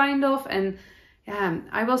neat bind off. And yeah,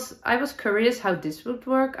 I was curious how this would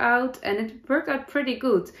work out, and it worked out pretty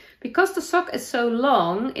good. Because the sock is so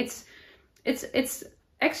long, it's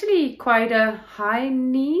actually quite a high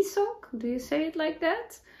knee sock. Do you say it like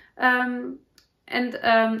that?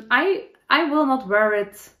 I will not wear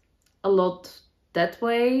it a lot that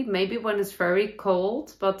way, maybe when it's very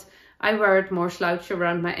cold, but I wear it more slouchy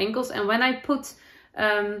around my ankles. And when I put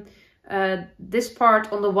this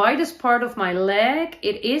part on the widest part of my leg,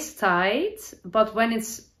 it is tight, but when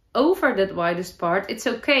it's over that widest part, it's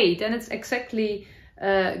okay. Then it's exactly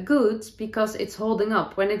good, because it's holding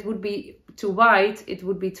up. When it would be too wide, it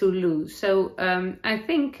would be too loose. So I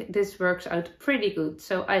think this works out pretty good,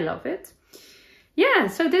 so I love it. Yeah,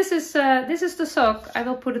 so this is the sock. I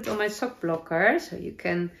will put it on my sock blocker, so you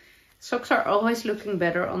can. Socks are always looking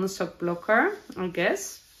better on a sock blocker, I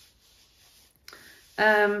guess.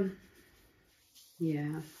 Yeah.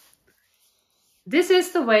 This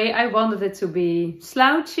is the way I wanted it to be.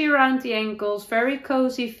 Slouchy around the ankles, very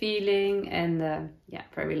cozy feeling, and yeah,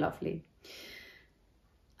 very lovely.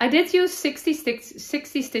 I did use 60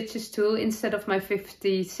 stitches too, instead of my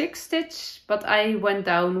 56 stitch, but I went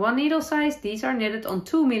down one needle size. These are knitted on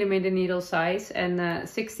 2mm needle size, and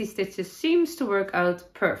 60 stitches seems to work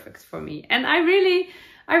out perfect for me. And I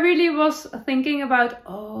really was thinking about,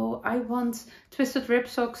 oh, I want twisted rib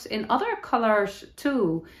socks in other colors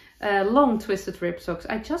too. Long twisted rib socks.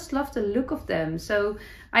 I just love the look of them. So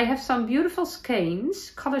I have some beautiful skeins,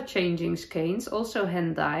 color changing skeins, also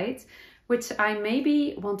hand dyed, which I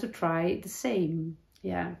maybe want to try the same.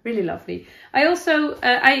 Yeah, really lovely. I also,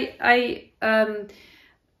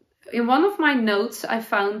 In one of my notes, I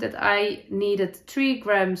found that I needed 3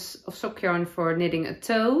 grams of sock yarn for knitting a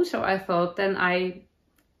toe. So I thought then I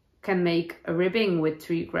can make a ribbing with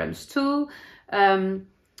 3 grams too.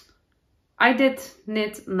 I did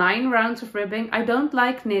knit 9 rounds of ribbing. I don't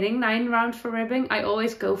like knitting 9 rounds for ribbing. I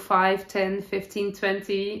always go 5, 10, 15,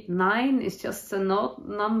 20. 9 is just an odd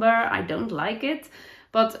number. I don't like it.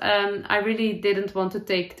 But I really didn't want to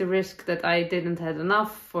take the risk that I didn't have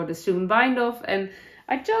enough for the soon bind off. And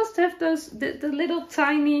I just have the little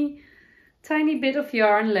tiny bit of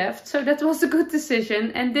yarn left. So that was a good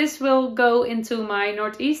decision. And this will go into my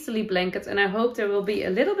northeasterly blanket. And I hope there will be a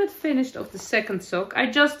little bit finished of the second sock. I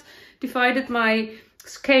just divided my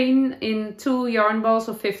skein in 2 yarn balls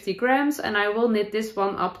of 50 grams. And I will knit this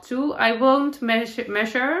one up too. I won't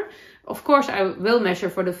measure. Of course, I will measure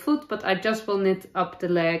for the foot, but I just will knit up the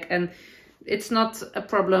leg. And it's not a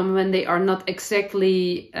problem when they are not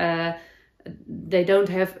exactly, they don't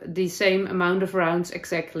have the same amount of rounds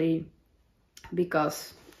exactly,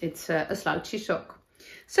 because it's a slouchy sock.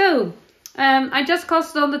 So, I just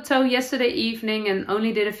cast it on the toe yesterday evening and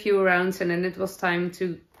only did a few rounds, and then it was time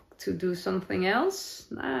to do something else.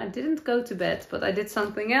 I didn't go to bed, but I did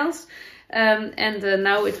something else.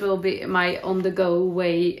 Now it will be my on-the-go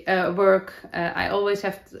way work. I always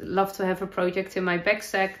love to have a project in my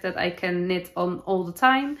backpack that I can knit on all the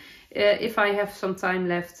time if I have some time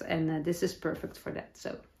left, and this is perfect for that.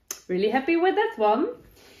 So really happy with that one.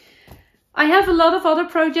 I have a lot of other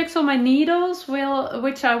projects on my needles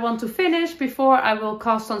which I want to finish before I will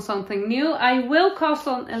cast on something new. I will cast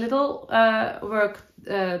on a little work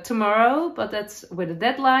tomorrow, but that's with a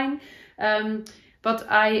deadline. But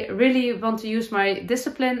I really want to use my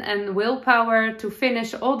discipline and willpower to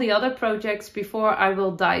finish all the other projects before I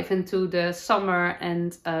will dive into the summer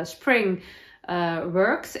and spring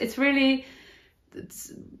works. It's really,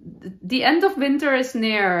 the end of winter is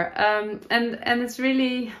near, and it's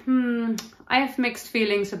really, I have mixed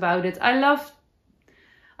feelings about it. I love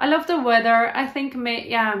the weather. I think,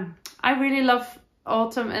 I really love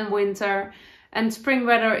autumn and winter. And spring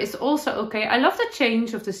weather is also okay. I love the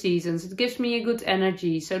change of the seasons. It gives me a good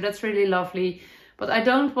energy. So that's really lovely. But I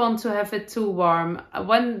don't want to have it too warm.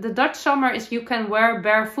 When the Dutch summer is you can wear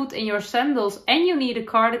barefoot in your sandals and you need a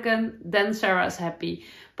cardigan, then Sarah's happy.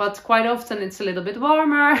 But quite often it's a little bit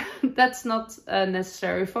warmer. That's not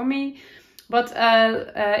necessary for me. But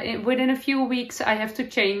within a few weeks I have to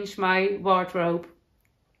change my wardrobe,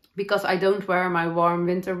 because I don't wear my warm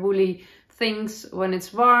winter woolly things when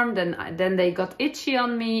it's warm, then they got itchy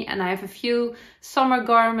on me, and I have a few summer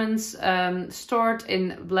garments stored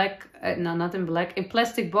in black, in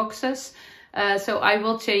plastic boxes. So I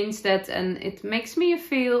will change that, and it makes me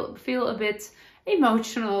feel a bit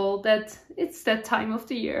emotional that it's that time of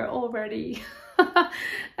the year already.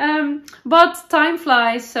 But time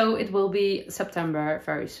flies, so it will be September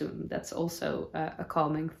very soon. That's also a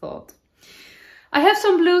calming thought. I have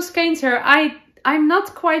some blue skeins here. I'm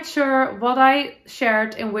not quite sure what I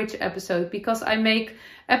shared in which episode, because I make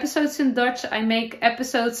episodes in Dutch. I make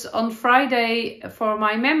episodes on Friday for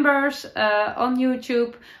my members on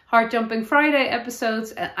YouTube, Hard Jumping Friday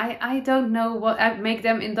episodes. And I don't know what, I make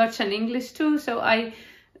them in Dutch and English too. So I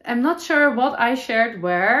am not sure what I shared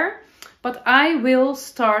where, but I will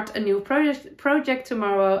start a new project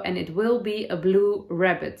tomorrow, and it will be a blue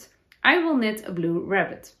rabbit. I will knit a blue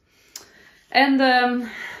rabbit. And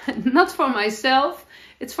not for myself,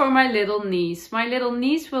 it's for my little niece. My little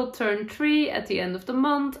niece will turn 3 at the end of the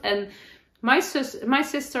month, and my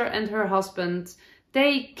sister and her husband,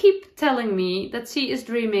 they keep telling me that she is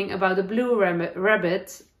dreaming about a blue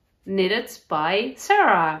rabbit knitted by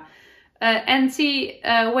Sarah. And she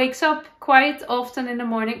wakes up quite often in the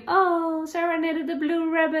morning. Oh, Sarah knitted a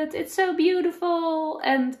blue rabbit. It's so beautiful.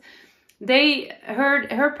 And they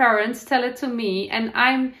heard her parents tell it to me, and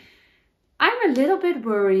I'm a little bit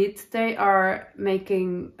worried they are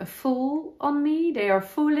making a fool on me. They are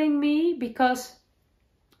fooling me, because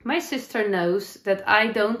my sister knows that I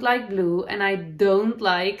don't like blue and I don't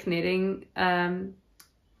like knitting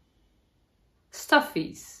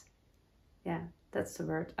stuffies. Yeah, that's the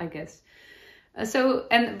word, I guess.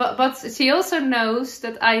 But she also knows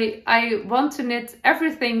that I want to knit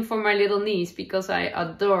everything for my little niece, because I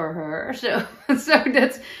adore her. So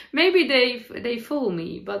that's, maybe they fool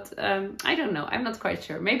me, but I don't know. I'm not quite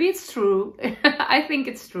sure. Maybe it's true. I think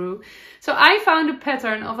it's true. So I found a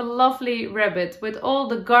pattern of a lovely rabbit with all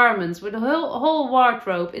the garments, with the whole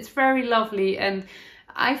wardrobe. It's very lovely, and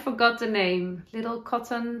I forgot the name. Little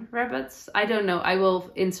cotton rabbits? I don't know. I will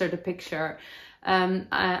insert a picture. And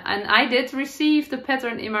I did receive the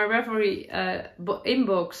pattern in my Ravelry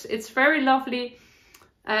inbox. It's very lovely.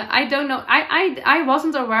 I don't know. I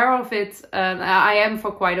wasn't aware of it. I am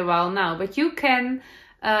for quite a while now. But you can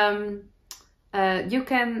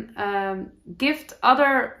gift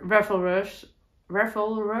other revelers.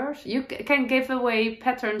 You can give away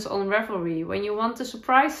patterns on Ravelry. When you want to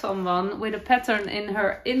surprise someone with a pattern in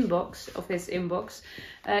her inbox, of his inbox,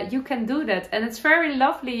 you can do that. And it's very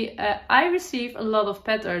lovely. I receive a lot of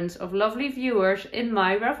patterns of lovely viewers in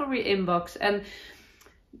my Ravelry inbox. And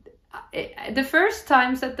the first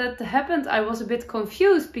times that happened, I was a bit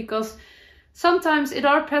confused, because sometimes it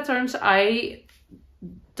are patterns I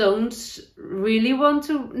don't really want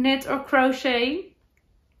to knit or crochet.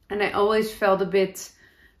 And I always felt a bit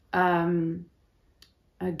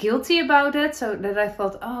guilty about it. So that I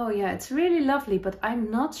thought, oh yeah, it's really lovely, but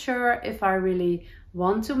I'm not sure if I really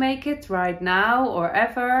want to make it right now or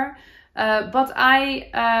ever. But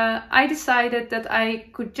I decided that I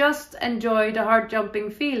could just enjoy the heart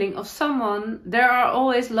jumping feeling of someone. There are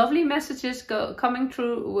always lovely messages coming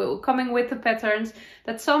with the patterns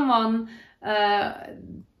that someone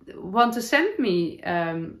want to send me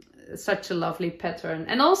such a lovely pattern.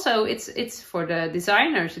 And also it's for the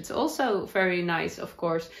designers, it's also very nice, of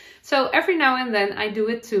course. So every now and then I do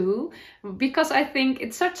it too, because I think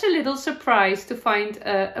it's such a little surprise to find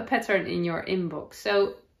a pattern in your inbox.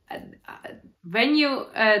 So when you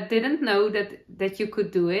didn't know that you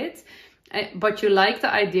could do it, but you like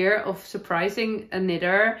the idea of surprising a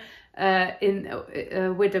knitter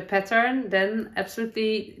with a pattern, then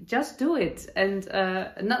absolutely just do it. And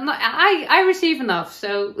I receive enough,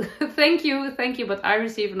 so thank you, but I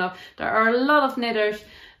receive enough. There are a lot of knitters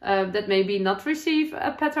that maybe not receive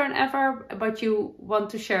a pattern ever, but you want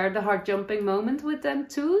to share the heart jumping moment with them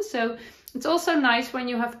too. So it's also nice when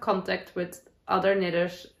you have contact with other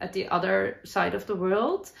knitters at the other side of the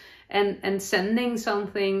world, and sending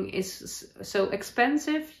something is so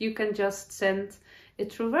expensive, you can just send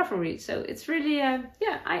it through Ravelry. So it's really,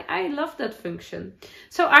 I love that function.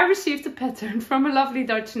 So I received a pattern from a lovely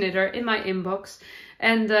Dutch knitter in my inbox,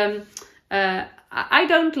 and I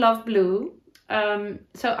don't love blue,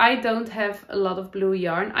 so I don't have a lot of blue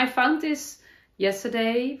yarn. I found this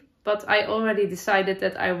yesterday, but I already decided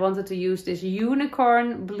that I wanted to use this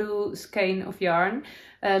unicorn blue skein of yarn,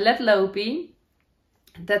 Let Lopey.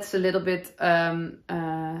 That's a little bit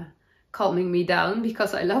calming me down,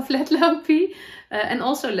 because I love Let Lopey. And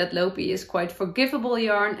also Let Lopey is quite forgivable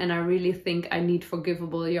yarn, and I really think I need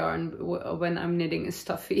forgivable yarn when I'm knitting a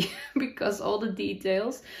stuffy, because all the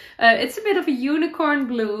details. It's a bit of a unicorn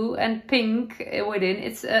blue and pink within.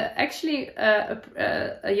 It's actually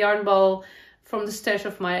a yarn ball from the stash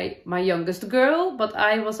of my youngest girl, but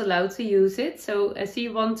I was allowed to use it. So she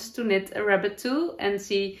wants to knit a rabbit too, and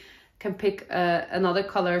she can pick another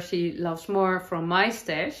color she loves more from my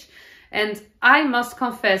stash. And I must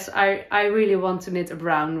confess, I really want to knit a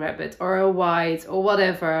brown rabbit or a white or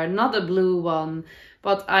whatever, not a blue one.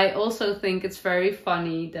 But I also think it's very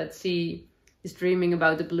funny that she is dreaming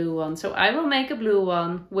about the blue one. So I will make a blue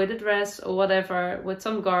one with a dress or whatever, with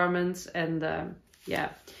some garments. And yeah,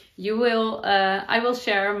 you will. I will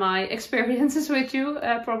share my experiences with you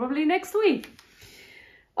probably next week.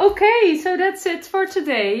 Okay, so that's it for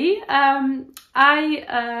today.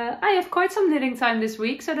 I have quite some knitting time this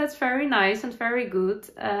week, so that's very nice and very good.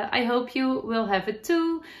 I hope you will have it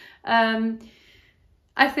too.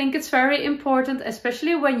 I think it's very important,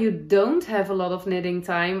 especially when you don't have a lot of knitting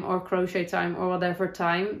time or crochet time or whatever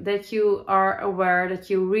time, that you are aware that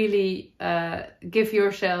you really give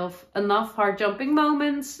yourself enough heart jumping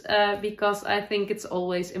moments, because I think it's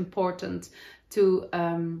always important to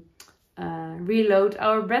reload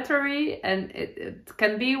our battery. And it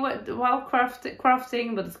can be while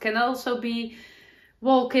crafting, but it can also be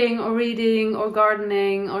walking or reading or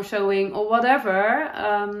gardening or sewing or whatever.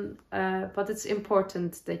 But it's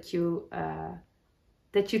important that you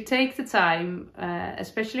take the time,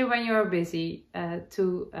 especially when you're busy,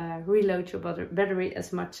 to reload your battery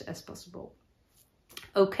as much as possible.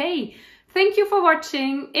 Okay, thank you for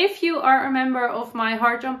watching. If you are a member of my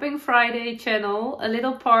Heart Jumping Friday channel, a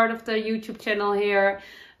little part of the YouTube channel here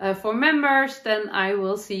for members, then I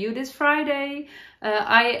will see you this Friday.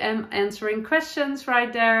 I am answering questions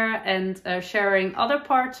right there and sharing other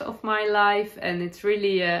parts of my life, and it's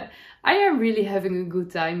really, I am really having a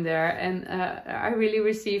good time there, and I really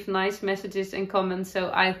receive nice messages and comments,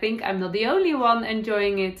 so I think I'm not the only one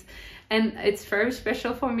enjoying it. And it's very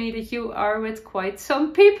special for me that you are with quite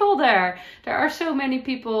some people there. There are so many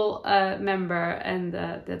people member, and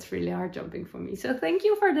that's really heart jumping for me. So thank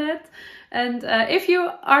you for that. And if you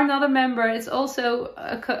are not a member, it's also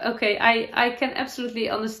okay. I can absolutely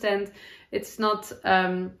understand. It's not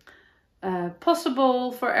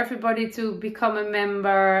possible for everybody to become a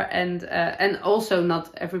member, and also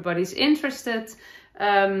not everybody's interested.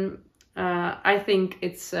 I think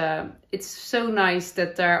it's so nice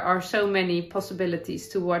that there are so many possibilities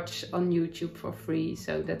to watch on YouTube for free,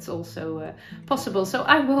 so that's also possible. So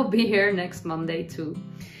I will be here next Monday too.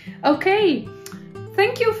 Okay,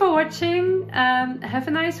 thank you for watching. Have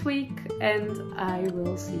a nice week, and I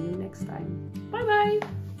will see you next time. Bye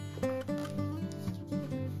bye.